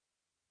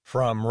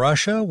From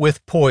Russia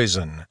with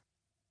Poison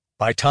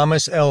by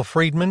Thomas L.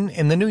 Friedman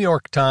in the New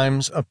York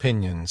Times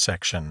Opinion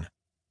section.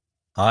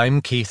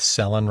 I'm Keith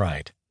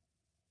Sellon-Wright.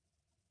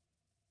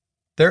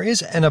 There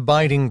is an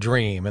abiding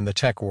dream in the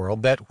tech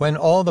world that when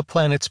all the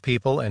planet's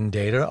people and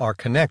data are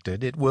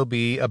connected, it will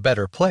be a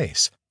better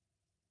place.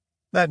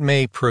 That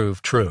may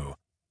prove true.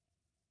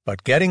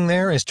 But getting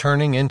there is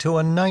turning into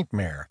a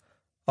nightmare,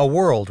 a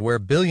world where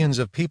billions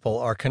of people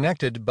are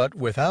connected but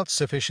without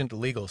sufficient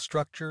legal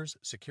structures,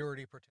 security protection.